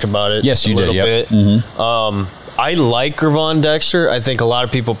talked about it. Yes, you did. Bit. Mm-hmm. I like Gervon Dexter. I think a lot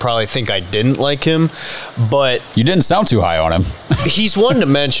of people probably think I didn't like him, but you didn't sound too high on him. He's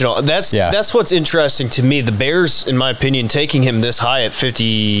one-dimensional. That's what's interesting to me. The Bears, in my opinion, taking him this high at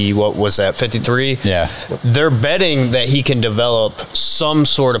 50, what was that, 53? Yeah. They're betting that he can develop some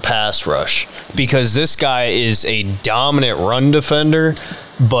sort of pass rush because this guy is a dominant run defender,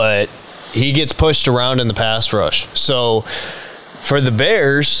 but he gets pushed around in the pass rush. So for the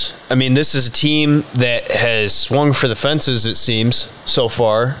Bears, I mean, this is a team that has swung for the fences, it seems, so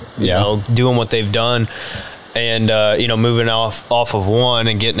far, doing what they've done and, moving off of one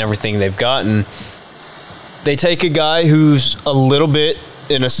and getting everything they've gotten. They take a guy who's a little bit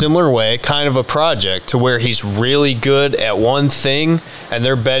in a similar way, kind of a project to where he's really good at one thing, and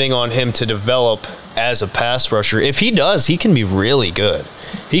they're betting on him to develop as a pass rusher. If he does, he can be really good.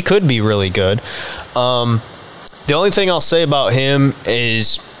 He could be really good. The only thing I'll say about him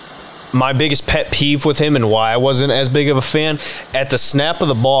is my biggest pet peeve with him and why I wasn't as big of a fan. At the snap of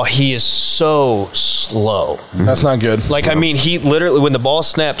the ball, he is so slow. That's not good. He literally, when the ball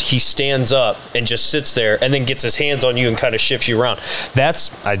snapped, he stands up and just sits there and then gets his hands on you and kind of shifts you around.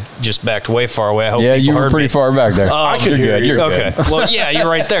 I just backed way far away. I hope you were pretty far back there. I could hear you. Okay. Well, yeah, you're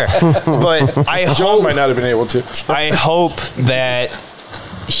right there. But John might not have been able to. I hope that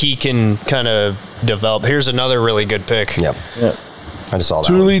he can kind of develop. Here's another really good pick. Yep. I just saw that.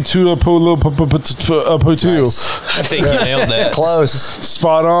 Tuli Tuipulotu. Nice. I think you nailed that. Close.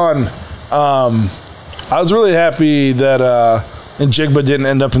 Spot on. I was really happy that Njigba didn't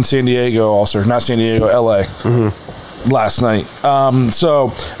end up in San Diego also. Not San Diego, L.A. Last night.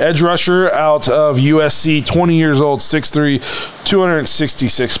 So, edge rusher out of USC, 20 years old, 6'3",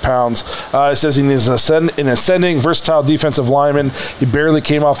 266 pounds. It says he is an ascending, versatile defensive lineman. He barely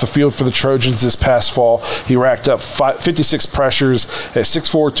came off the field for the Trojans this past fall. He racked up 56 pressures at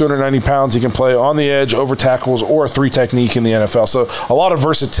 6'4", 290 pounds. He can play on the edge, over tackles, or a 3 technique in the NFL. So, a lot of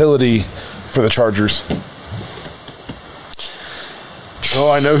versatility for the Chargers. Oh,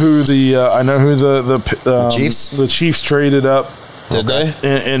 I know who the Chiefs. The Chiefs traded up. Did they?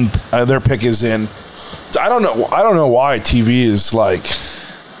 And their pick is in. I don't know why TV is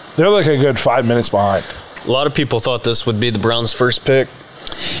they're like a good 5 minutes behind. A lot of people thought this would be the Browns' first pick.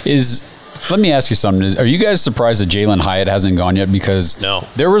 Let me ask you something. Are you guys surprised that Jalen Hyatt hasn't gone yet? Because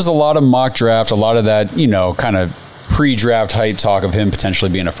there was a lot of mock draft, a lot of that, kind of pre-draft hype talk of him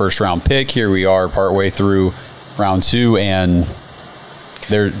potentially being a first-round pick. Here we are partway through round 2, and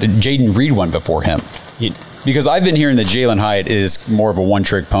Jaden Reed went before him. Because I've been hearing that Jalen Hyatt is more of a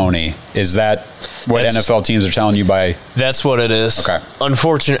one-trick pony. Is that what NFL teams are telling you by? That's what it is. Okay.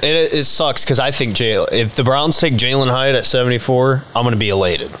 Unfortunately, it sucks because I think if the Browns take Jalen Hyatt at 74, I'm going to be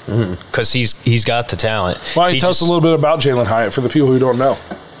elated because he's got the talent. Why don't you tell us a little bit about Jalen Hyatt for the people who don't know?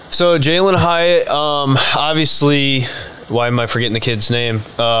 So Jalen Hyatt, obviously, why am I forgetting the kid's name?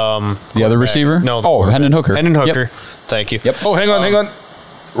 The other receiver? No. Hendon Hooker. Hendon Hooker. Yep. Thank you. Yep. Oh, hang on.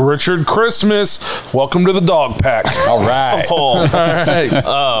 Richard Christmas, welcome to the dog pack. All right. All right.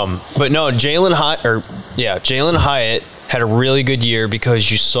 But no, Jalen Hyatt had a really good year because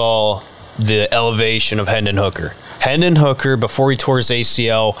you saw the elevation of Hendon Hooker. Hendon Hooker, before he tore his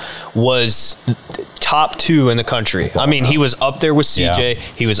ACL, was top 2 in the country. I mean, he was up there with CJ. Yeah.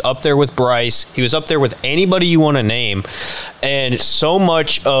 He was up there with Bryce. He was up there with anybody you want to name. And so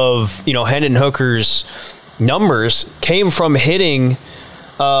much of, Hendon Hooker's numbers came from hitting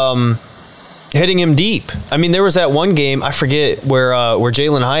him deep. I mean, there was that one game, I forget, where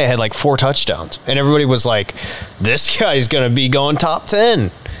Jalen Hyatt had like 4 touchdowns. And everybody was like, this guy's going to be going top 10.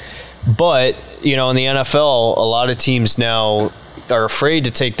 But, in the NFL, a lot of teams now are afraid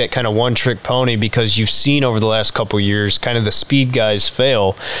to take that kind of one-trick pony because you've seen over the last couple of years kind of the speed guys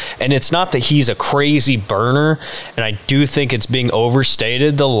fail. And it's not that he's a crazy burner, and I do think it's being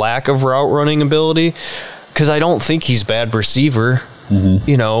overstated, the lack of route running ability, because I don't think he's a bad receiver,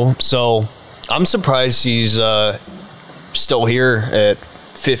 So I'm surprised he's still here at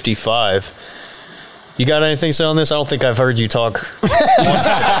 55. You got anything to say on this? I don't think I've heard you talk.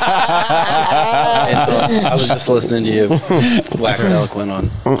 I was just listening to you wax eloquent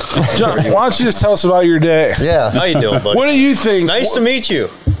on. John, why don't you just tell us about your day? Yeah. How you doing, buddy? What do you think? Nice to meet you.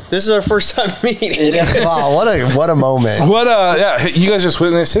 This is our first time meeting. Wow, what a moment. You guys just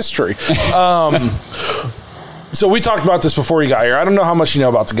witnessed history. So we talked about this before you got here. I don't know how much you know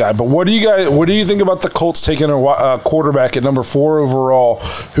about the guy, but what do you think about the Colts taking a quarterback at number 4 overall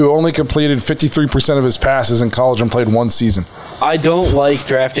who only completed 53% of his passes in college and played 1 season? I don't like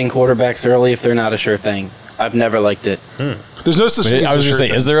drafting quarterbacks early if they're not a sure thing. I've never liked it. There's no such thing. I was going to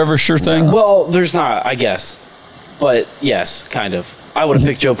say, is there ever a sure thing? Well, there's not, I guess. But yes, kind of. I would have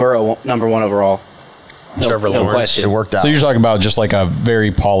picked Joe Burrow number 1 overall. Trevor Lawrence. It worked out. So you're talking about just like a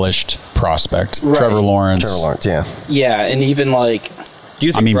very polished prospect. Right. Trevor Lawrence, yeah. Yeah, and even like... Do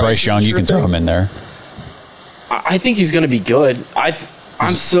you think Bryce Young, you can throw him in there. I think he's going to be good.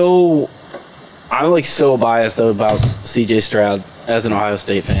 I'm so biased, though, about C.J. Stroud as an Ohio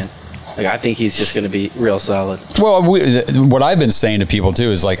State fan. Like, I think he's just going to be real solid. Well, what I've been saying to people,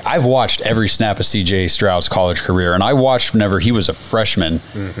 too, is like I've watched every snap of C.J. Stroud's college career, and I watched whenever he was a freshman,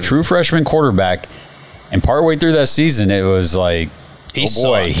 true freshman quarterback. And partway through that season, it was like,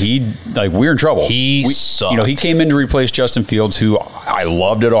 we're in trouble. He sucked. He came in to replace Justin Fields, who I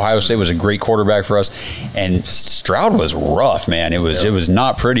loved at Ohio State, was a great quarterback for us. And Stroud was rough, man. It was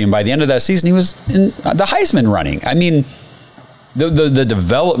not pretty. And by the end of that season, he was in the Heisman running. I mean, the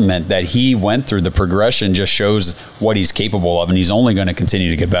development that he went through, the progression just shows what he's capable of, and he's only going to continue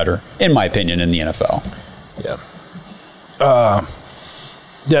to get better, in my opinion, in the NFL. Yeah.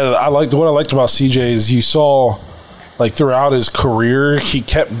 What I liked about CJ is you saw, like, throughout his career, he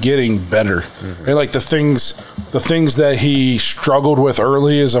kept getting better. Mm-hmm. And like the things that he struggled with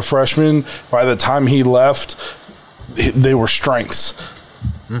early as a freshman, by the time he left, they were strengths.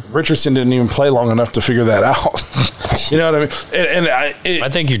 Mm-hmm. Richardson didn't even play long enough to figure that out. You know what I mean? I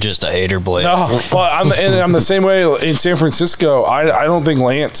think you're just a hater, Blake. No, well, I'm the same way in San Francisco. I don't think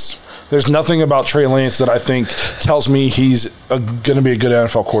Lance. There's nothing about Trey Lance that I think tells me he's going to be a good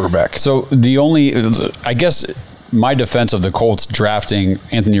NFL quarterback. So I guess my defense of the Colts drafting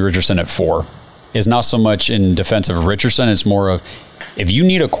Anthony Richardson at 4 is not so much in defense of Richardson. It's more of, if you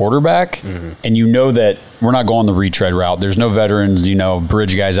need a quarterback and you know that we're not going the retread route, there's no veterans,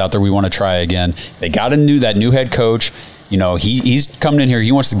 bridge guys out there we want to try again. They got that new head coach. He's coming in here.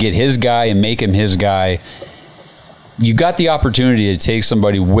 He wants to get his guy and make him his guy. You got the opportunity to take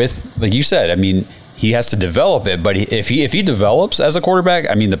somebody with, like you said, I mean, he has to develop it, but if he develops as a quarterback,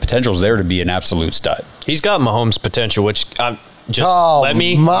 I mean, the potential is there to be an absolute stud. He's got Mahomes' potential, which I'm just let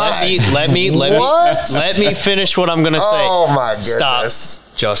me finish what I'm going to say. Oh my goodness.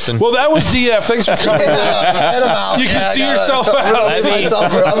 Stop, Justin. Well, that was DF. Thanks for coming. You can see yourself out. I'm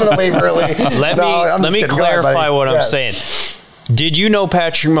going to leave early. Let me clarify what I'm saying. Did you know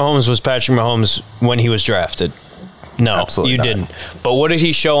Patrick Mahomes was Patrick Mahomes when he was drafted? No, absolutely you not. didn't. But what did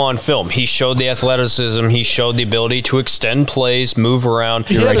he show on film? He showed the athleticism. He showed the ability to extend plays, move around.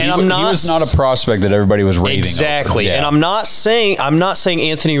 You're right. And He was not a prospect that everybody was raving exactly. over. Yeah. And I'm not saying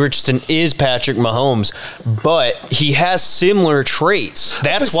Anthony Richardson is Patrick Mahomes, but he has similar traits.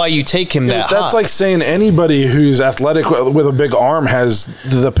 That's why you take him that That's high. like saying anybody who's athletic with a big arm has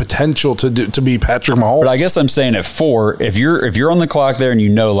the potential to be Patrick Mahomes. But I guess I'm saying at 4, if you're on the clock there and you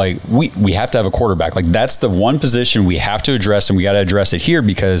know, like, we have to have a quarterback. Like, that's the one position we have to address, and we got to address it here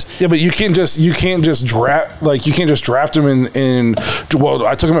because yeah, but you can't just draft him in. Well,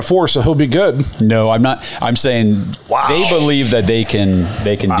 I took him at 4, so he'll be good. no, I'm not. I'm saying they believe that they can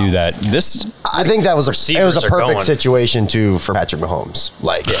do that. I think that was a Receivers are perfect going. situation too for Patrick Mahomes.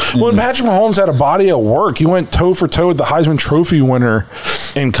 Like, When Patrick Mahomes had a body of work, he went toe for toe with the Heisman Trophy winner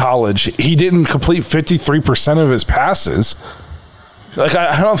in college. He didn't complete 53% of his passes. Like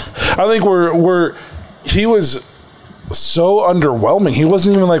I think he was so underwhelming. He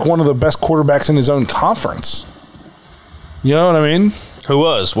wasn't even like one of the best quarterbacks in his own conference. You know what I mean? Who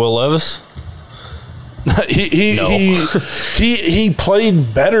was? Will Levis? He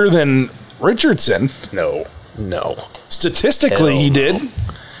played better than Richardson. No. Statistically, he did.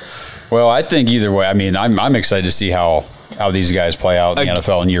 well, I think either way. I mean, I'm excited to see how these guys play out in the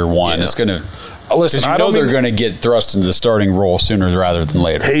NFL in year 1. Yeah. It's gonna. Listen, Because I you know don't they're think- going to get thrust into the starting role sooner rather than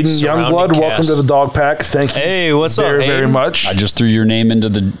later. Hayden Surrounding Youngblood, welcome cast. to the Dog Pack. Thank you Hey, what's up, very Hayden? much. I just threw your name into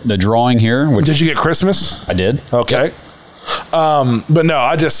the drawing here, which Did you get Christmas? I did. Okay. But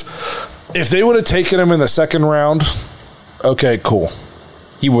no, if they would have taken him in the second round, okay, cool.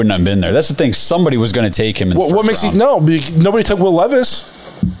 He wouldn't have been there. That's the thing. Somebody was going to take him in the What first makes round. you no? Nobody took Will Levis.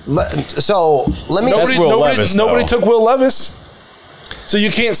 so let me. That's Will Levis, Nobody though. took Will Levis. So you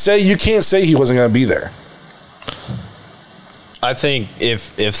can't say he wasn't going to be there. I think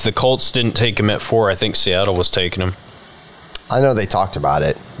if the Colts didn't take him at 4, I think Seattle was taking him. I know they talked about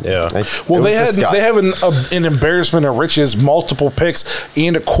it. Yeah. Well, they discussed. have an embarrassment of riches, multiple picks,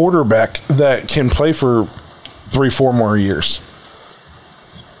 and a quarterback that can play for 3-4 more years.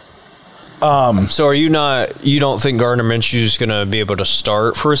 So you don't think Gardner Minshew is going to be able to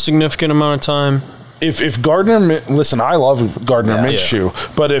start for a significant amount of time? If Gardner, listen, I love Gardner Minshew,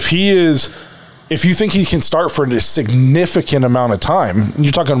 but if you think he can start for a significant amount of time,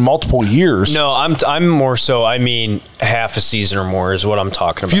 you're talking multiple years. No, I'm more so. I mean, half a season or more is what I'm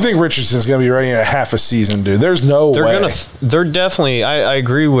talking about. If you think Richardson's going to be ready in a half a season, dude, there's no way. They're definitely. I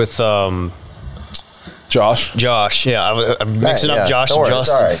agree with Josh. Josh. Yeah, I'm mixing Yeah, up Josh don't and worry, it's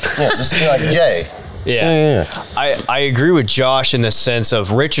Justin. all right. Yeah, just be like Jay. Yeah. I agree with Josh in the sense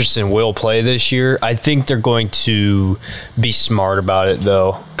of Richardson will play this year. I think they're going to be smart about it,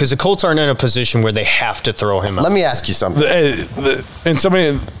 though, because the Colts aren't in a position where they have to throw him out. Let me ask you something. And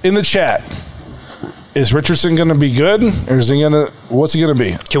somebody in the chat, is Richardson going to be good, or is he going to? What's he going to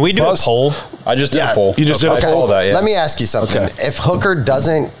be? Can we do Bust? a poll? I just did Yeah. a poll. You just did a I poll? saw that, yeah. Let me ask you something. Okay. If Hooker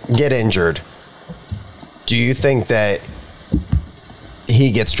doesn't get injured, do you think that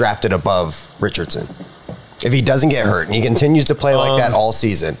he gets drafted above Richardson? If he doesn't get hurt and he continues to play like that all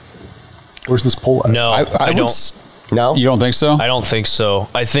season? Where's this poll at? No, I I don't. No? You don't think so? I don't think so.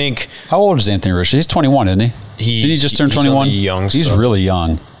 I think How old is Anthony Richardson? He's 21, isn't he? Did he just turn he's 21? only young, He's so- really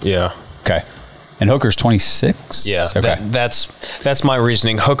young. yeah. Okay. And Hooker's 26? Yeah, Okay. that's my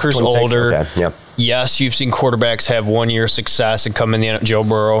reasoning. Hooker's 26, older. okay, yeah. Yes, you've seen quarterbacks have 1 year success and come in the end, Joe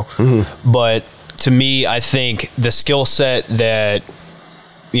Burrow. Mm-hmm. But to me, I think the skill set that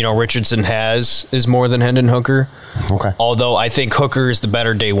Richardson has is more than Hendon Hooker. Okay. Although I think Hooker is the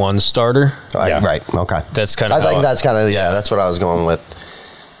better day one starter. Right. Okay. That's kind of I think that's kind of that's what I was going with.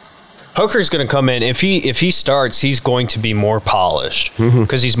 Hooker's going to come in. If he starts, he's going to be more polished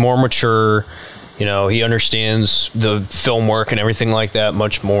because he's more mature. He understands the film work and everything like that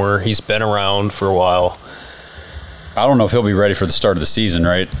much more. He's been around for a while. I don't know if he'll be ready for the start of the season,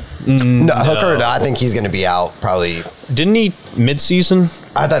 right? No, Hooker, I think he's going to be out probably. Didn't he mid-season?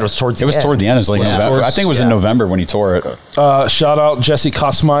 I thought it was towards the It was end. toward the end. It was like Yeah. November. I think it was in November when he tore it. Shout out Jesse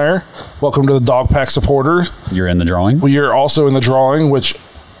Kosmeyer. Welcome to the Dog Pack supporters. You're in the drawing. You're also in the drawing. Which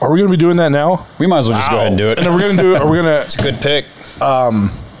are we going to be doing that now? We might as well just go ahead and do it. And then we're going to do it. Are we going It's a to good pick.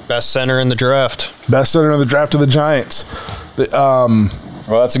 Best center in the draft. best center of the draft of the Giants? Well,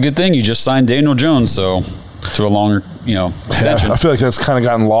 that's a good thing. You just signed Daniel Jones, so to a longer, extension. I feel like that's kind of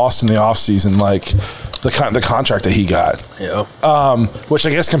gotten lost in the offseason, like the contract that he got. Yeah. Which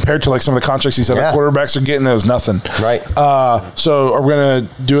I guess compared to like some of the contracts he said Yeah. the quarterbacks are getting, that was nothing. Right. So are we going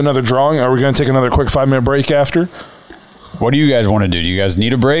to do another drawing? Are we going to take another quick 5-minute break after? What do you guys want to do? Do you guys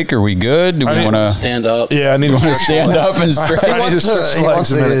need a break? Are we good? Do we want to Stand up. Yeah, I need to stand up and stretch? I need to stretch the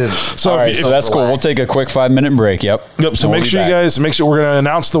legs a minute. So, All right, so that's cool. We'll take a quick 5-minute break. Yep. So And make we'll sure be you back. guys we're going to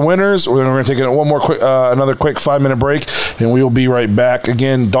announce the winners. We're going to take another quick 5-minute break, and we will be right back.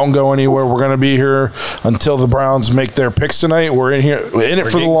 Again, don't go anywhere. We're going to be here until the Browns make their picks tonight. We're in it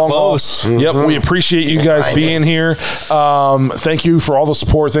for the long haul. Yep, we appreciate you guys being here. Thank you for all the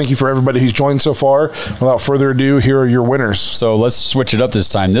support. Thank you for everybody who's joined so far. Without further ado, here are your winners. So let's switch it up this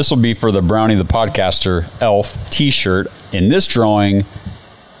time. This will be for the Brownie the Podcaster Elf t-shirt. In this drawing,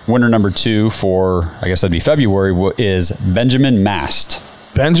 winner number 2 for, I guess that'd be February, is Benjamin Mast.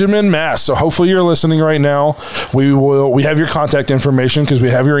 Benjamin Mast. So hopefully you're listening right now. We have your contact information because we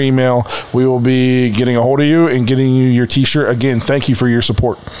have your email. We will be getting a hold of you and getting you your t-shirt. Again, thank you for your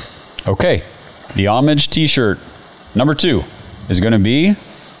support. Okay. The homage t-shirt number 2 is going to be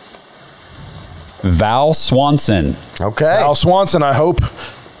Val Swanson. Okay. Al Swanson, I hope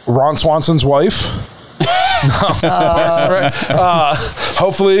Ron Swanson's wife.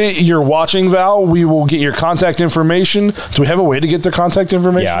 Hopefully you're watching, Val. We will get your contact information. Do we have a way to get their contact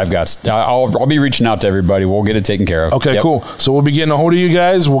information? Yeah, I'll be reaching out to everybody. We'll get it taken care of. Okay, Yep. cool. So we'll be getting a hold of you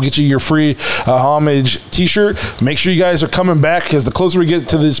guys. We'll get you your free homage t-shirt. Make sure you guys are coming back because the closer we get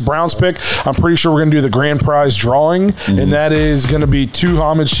to this Browns pick, I'm pretty sure we're going to do the grand prize drawing, and that is going to be 2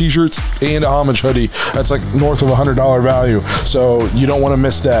 homage t-shirts and a homage hoodie. That's like north of $100 value. So you don't want to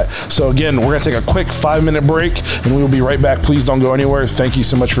miss that. So again, we're going to take a quick 5-minute break, and we will be right back. Please don't go anywhere. Thank you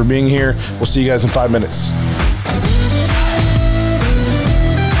so much for being here. We'll see you guys in 5 minutes.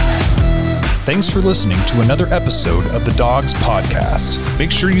 Thanks for listening to another episode of the Dogs Podcast.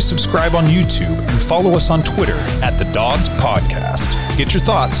 Make sure you subscribe on YouTube and follow us on Twitter at The Dogs Podcast. Get your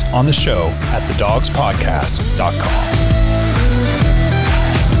thoughts on the show at thedogspodcast.com.